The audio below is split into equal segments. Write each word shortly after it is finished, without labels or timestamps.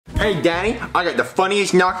Hey, Daddy, I got the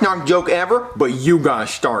funniest knock-knock joke ever, but you gotta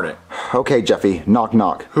start it. Okay, Jeffy, knock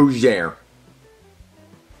knock. Who's there?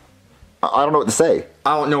 I don't know what to say.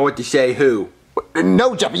 I don't know what to say. Who?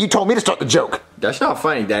 No, Jeffy, you told me to start the joke. That's not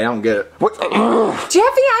funny, Daddy. I don't get it. What? Jeffy,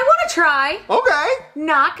 I want to try. Okay.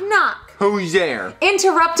 Knock, knock. Who's there?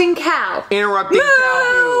 Interrupting cow. Interrupting Moo! cow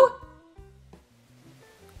who?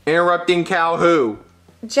 Interrupting cow who?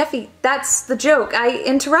 Jeffy, that's the joke. I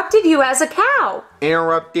interrupted you as a cow.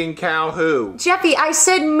 Interrupting cow who? Jeffy, I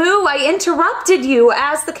said moo. I interrupted you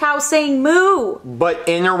as the cow saying moo. But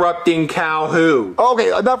interrupting cow who?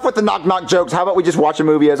 Okay, enough with the knock knock jokes. How about we just watch a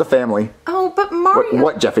movie as a family? Oh, but Mario...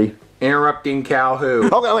 What, Jeffy? Interrupting cow who?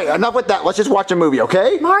 Okay, wait, enough with that. Let's just watch a movie,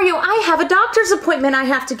 okay? Mario, I have a doctor's appointment I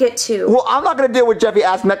have to get to. Well, I'm not gonna deal with Jeffy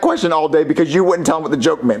asking that question all day because you wouldn't tell him what the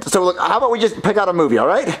joke meant. So look, how about we just pick out a movie,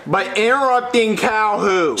 alright? But interrupting cow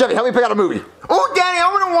who? Jeffy, help me pick out a movie. Oh, Daddy, I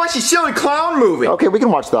want to watch the silly clown movie. Okay, we can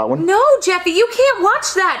watch that one. No, Jeffy, you can't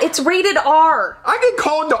watch that. It's rated R. I get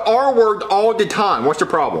called the R word all the time. What's the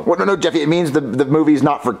problem? Well, no, Jeffy, it means the movie's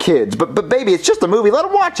not for kids. But baby, it's just a movie. Let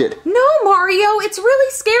him watch it. No, Mario, it's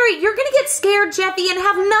really scary. You're gonna get scared, Jeffy, and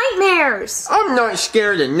have nightmares. I'm not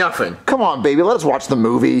scared of nothing. Come on, baby, let us watch the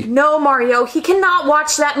movie. No, Mario, he cannot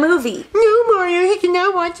watch that movie. No, Mario, he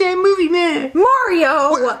cannot watch that movie, man.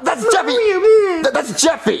 Mario! What? That's Jeffy! Mario, man. That's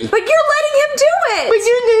Jeffy! But you're letting him do it! But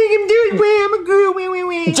you're letting him do it, man. I'm a girl,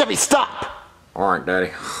 wee. Jeffy, stop! Alright,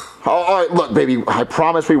 Daddy. Alright, look, baby, I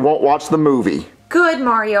promise we won't watch the movie. Good,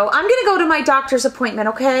 Mario. I'm gonna go to my doctor's appointment,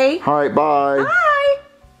 okay? Alright, bye. Bye!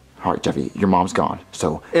 Alright, Jeffy, your mom's gone,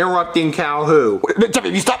 so... Interrupting cow who? Jeffy,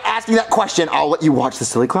 if you stop asking that question, I'll let you watch the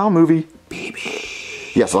silly clown movie. Baby.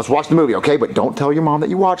 Yes, let's watch the movie, okay? But don't tell your mom that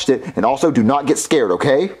you watched it, and also do not get scared,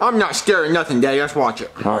 okay? I'm not scared of nothing, Daddy. Let's watch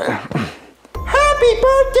it. Alright. Happy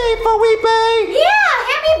birthday, Felipe! Yeah,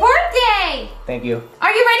 happy birthday! Thank you.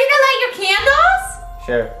 Are you ready to light your candles?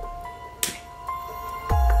 Sure.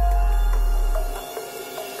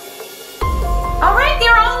 All right,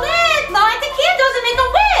 they're all lit. Light the candles and make a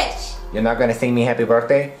wish. You're not gonna sing me happy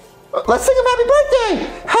birthday? Let's sing him happy birthday!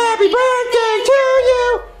 Happy birthday to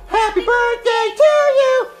you! Happy birthday to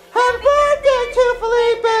you! Happy birthday to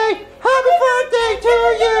Felipe! Happy birthday to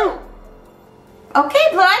you! Okay,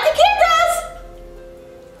 blow out the candles.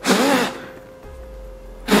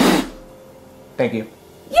 Thank you.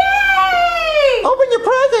 Yay! Open your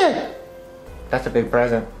present! That's a big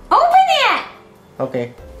present. Open it.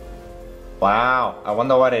 Okay. Wow, I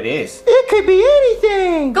wonder what it is. It could be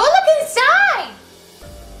anything! Go look inside.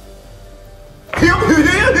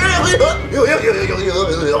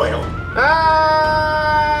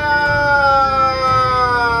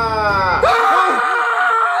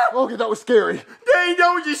 Okay, that was scary. Daddy,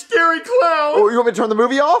 that was a scary clown. Oh, you want me to turn the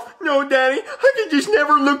movie off? No, Daddy. I can just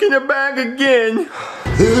never look in the bag again.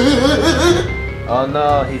 Oh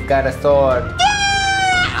no, he's got a sword.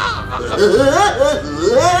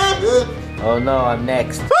 Oh no, I'm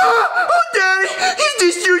next. Oh, Daddy, he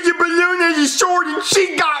just used a balloon as a sword and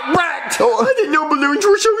she got wrecked. Oh. I didn't know balloons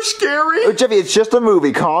were so scary. Oh, Jeffy, it's just a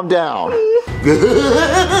movie. Calm down.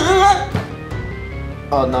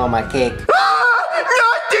 Oh no, my cake.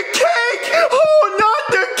 Not the cake! Oh, not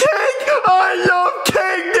the cake! I love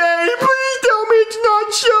cake, Daddy! Please tell me it's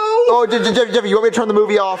not so! Oh, Jeffy, you want me to turn the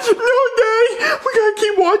movie off? No, Daddy! We gotta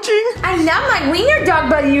keep watching! I love my wiener dog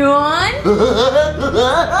balloon.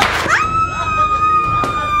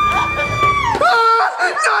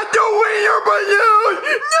 Not the wiener balloon!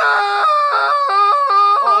 No!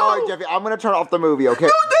 Alright, Jeffy, I'm gonna turn off the movie, okay?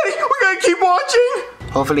 No, Daddy! We gotta keep watching!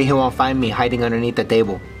 Hopefully he won't find me hiding underneath the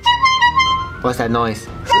table. What's that noise?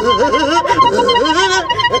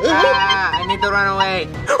 Ah, I need to run away.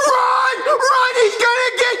 Run! Run! He's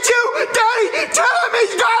gonna get you! Daddy, tell him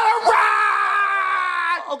he's gonna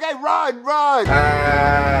run! Okay, run!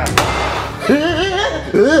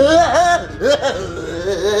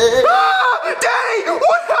 Daddy,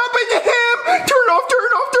 what happened to him? Turn off!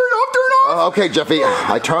 Okay, Jeffy,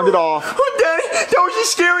 I turned it off. Oh, Daddy, that was the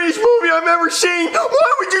scariest movie I've ever seen.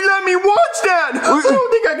 Why would you let me watch that? I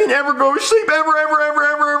don't think I can ever go to sleep ever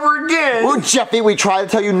again. Well, Jeffy, we tried to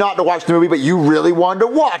tell you not to watch the movie, but you really wanted to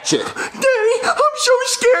watch it. Daddy, I'm so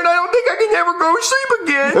scared I don't think I can ever go to sleep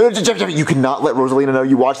again. Jeffy, you cannot let Rosalina know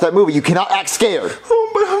you watched that movie. You cannot act scared. Oh,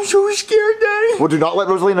 but I'm so scared, Daddy. Well, do not let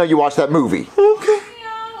Rosalina know you watched that movie. Okay. No,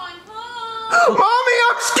 I'm home. Mommy,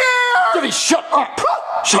 I'm scared! Jeffy, shut up!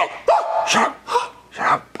 Shut up! Shut up!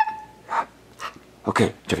 Shut up!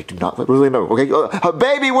 Okay, Jeffy, do not let Rosalie know. Okay,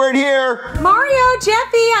 baby, we're in here. Mario,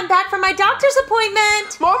 Jeffy, I'm back from my doctor's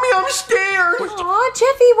appointment. Mommy, I'm scared. Aw,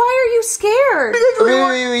 Jeffy, why are you scared?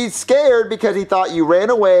 He's scared because he thought you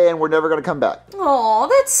ran away and we're never going to come back. Aw,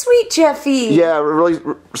 that's sweet, Jeffy. Yeah, really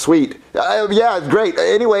sweet. Yeah, it's great.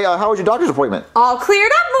 Anyway, how was your doctor's appointment? All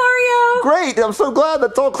cleared up, Mario. Great. I'm so glad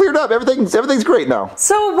that's all cleared up. Everything's great now.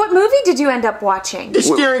 So what movie did you end up watching? The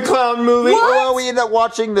scary clown movie. What? Well, we ended up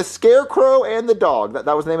watching The Scarecrow and the Dog. That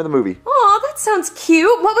was the name of the movie. Aw, that sounds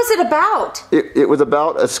cute. What was it about? It was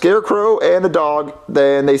about a scarecrow and a dog.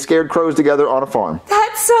 Then they scared crows together on a farm.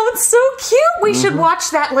 That sounds so cute. We should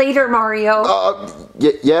watch that later, Mario.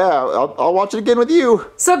 Yeah, I'll watch it again with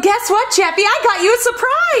you. So guess what, Jeffy? I got you a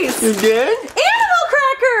surprise. You did? Animal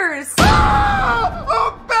crackers.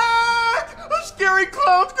 A bag! A scary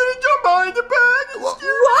clown's gonna jump out of the bag.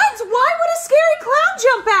 What? Why would a scary clown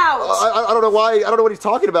jump out? I don't know why. I don't know what he's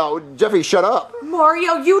talking about. Jeffy, shut up.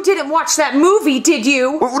 Mario, you didn't watch that movie, did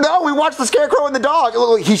you? No, we watched The Scarecrow and the Dog.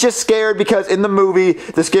 Look, he's just scared because in the movie,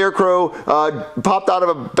 the Scarecrow popped out of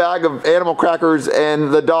a bag of animal crackers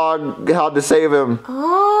and the dog had to save him.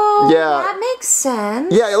 Oh, yeah. That makes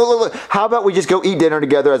sense. Yeah, look. How about we just go eat dinner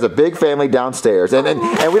together as a big family downstairs? And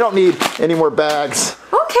we don't need any more bags.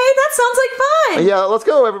 Okay, that sounds like fun. Yeah, let's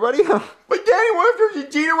go, everybody. But Daddy, what if there's a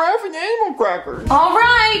giraffe and animal crackers? All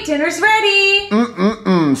right, dinner's ready.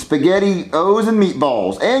 Spaghetti, O's, and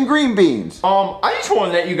meatballs, and green beans. I just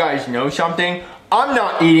want to let you guys know something. I'm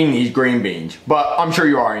not eating these green beans, but I'm sure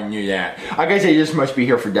you already knew that. I guess they just must be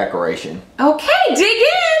here for decoration. Okay, dig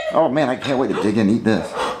in. Oh man, I can't wait to dig in and eat this.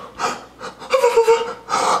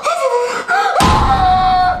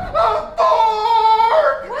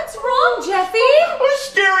 What's wrong, Jeffy? A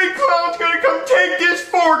scary clown's gonna come take this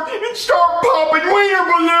fork and start popping wiener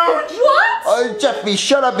balloons. What? Jeffy,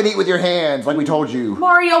 shut up and eat with your hands, like we told you.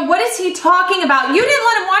 Mario, what is he talking about? You didn't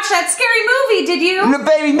let him watch that scary movie, did you? No,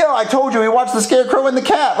 baby, no, I told you we watched The Scarecrow and the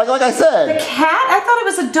Cat, like I The said. cat? I thought it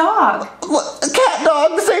was a dog. Look, a cat,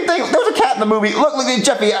 dog, the same thing. There was a cat in the movie. Look,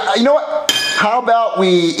 Jeffy, you know what? How about we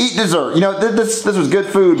eat dessert? You know, this was good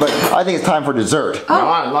food, but I think it's time for dessert. No,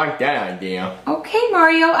 I like that idea. Okay,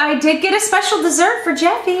 Mario, I did get a special dessert for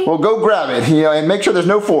Jeffy. Well, go grab it, and make sure there's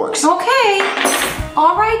no forks. Okay.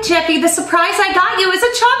 All right, Jeffy, the surprise I got you is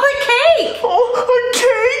a chocolate cake. Oh, a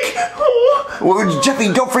cake? Oh. Well,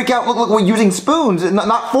 Jeffy, don't freak out. Look, we're using spoons,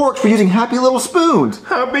 not forks. We're using happy little spoons.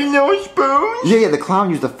 Happy no spoons? Yeah, the clown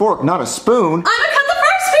used a fork, not a spoon. I'm gonna cut the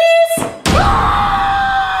first piece.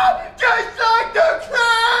 Just like the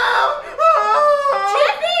clown!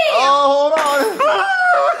 Jeffy! Oh, hold on.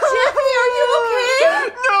 Jeffy, are you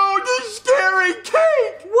okay? No, the scary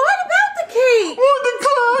cake! What about the cake? Oh, the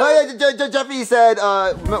clown! Jeffy said,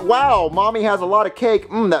 wow, mommy has a lot of cake.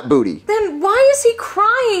 That booty. Then why is he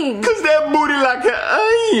crying? Cause that booty like an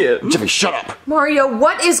onion. Jeffy, shut up. Mario,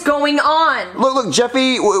 what is going on? Look,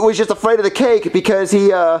 Jeffy was just afraid of the cake because he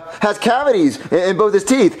has cavities in both his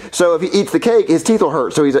teeth. So if he eats the cake, his teeth will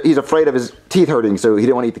hurt. So he's afraid of his teeth hurting, so he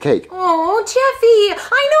didn't want to eat the cake. Oh, Jeffy,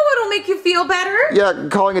 I know what'll make you feel better. Yeah,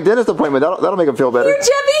 calling a dentist appointment, that'll make him feel better. Here,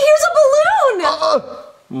 Jeffy, here's a balloon.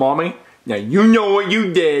 Mommy, now you know what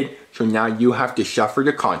you did, so now you have to suffer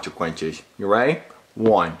the consequences. You ready?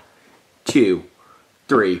 1, 2,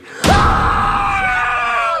 3. The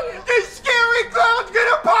scary clown's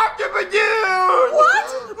gonna pop the balloon! What?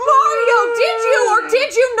 Mario,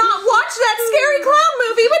 did you not watch that scary clown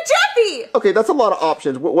movie with Jeffy? Okay, that's a lot of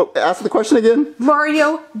options. Ask the question again?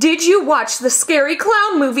 Mario, did you watch the scary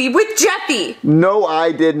clown movie with Jeffy? No,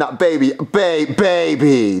 I did not. Baby,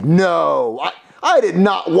 no. I did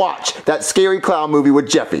not watch that scary clown movie with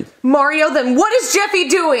Jeffy. Mario, then what is Jeffy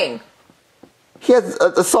doing? He has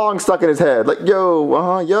a song stuck in his head. Like,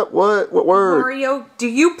 yo, yep, what word? Mario, do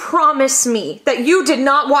you promise me that you did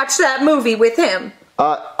not watch that movie with him?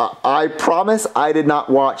 I promise I did not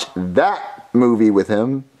watch that movie with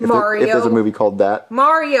him. Mario. If there's a movie called that.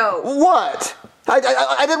 Mario. What?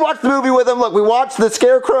 I did watch the movie with him. Look, we watched The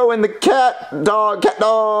Scarecrow and the cat dog.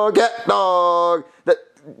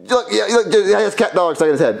 Look, he has cat dog stuck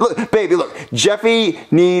in his head. Look, baby, look. Jeffy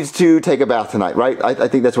needs to take a bath tonight, right? I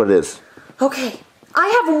think that's what it is. Okay, I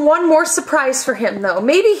have one more surprise for him, though.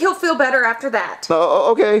 Maybe he'll feel better after that.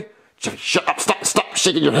 Okay. Jeffy, shut up. Stop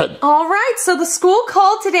shaking your head. All right, so the school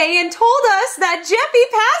called today and told us that Jeffy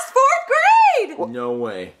passed 4th grade. No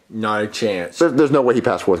way. Not a chance. There's no way he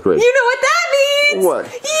passed 4th grade. You know what that means? What?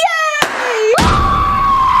 Yay!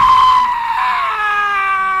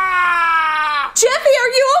 Jeffy, are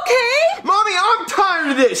you okay? Mommy, I'm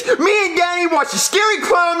tired of this. Me and Daddy watched a scary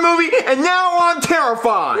clown movie, and now I'm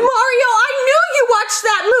terrified. Mario, I knew you you watched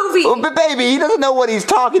that movie? Oh, but baby, he doesn't know what he's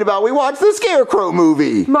talking about. We watched the Scarecrow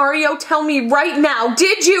movie. Mario, tell me right now,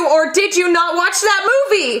 did you or did you not watch that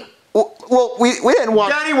movie? Well, we didn't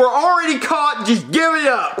watch... Daddy, we're already caught. Just give it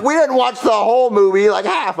up. We didn't watch the whole movie, like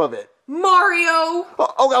half of it. Mario!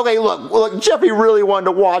 Okay, look, Jeffy really wanted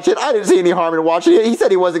to watch it. I didn't see any harm in watching it. He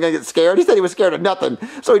said he wasn't going to get scared. He said he was scared of nothing.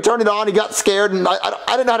 So he turned it on, he got scared, and I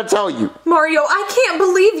didn't know how to tell you. Mario, I can't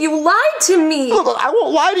believe you lied to me! Look, I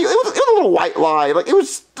won't lie to you. It was a little white lie. Like, it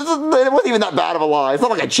wasn't even that bad of a lie. It's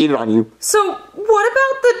not like I cheated on you. So, what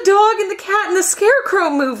about the dog and the cat and the Scarecrow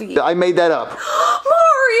movie? I made that up.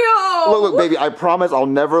 Mario! Look, baby, I promise I'll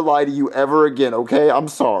never lie to you ever again, okay? I'm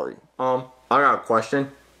sorry. I got a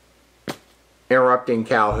question. Interrupting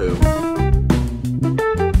Calhoun.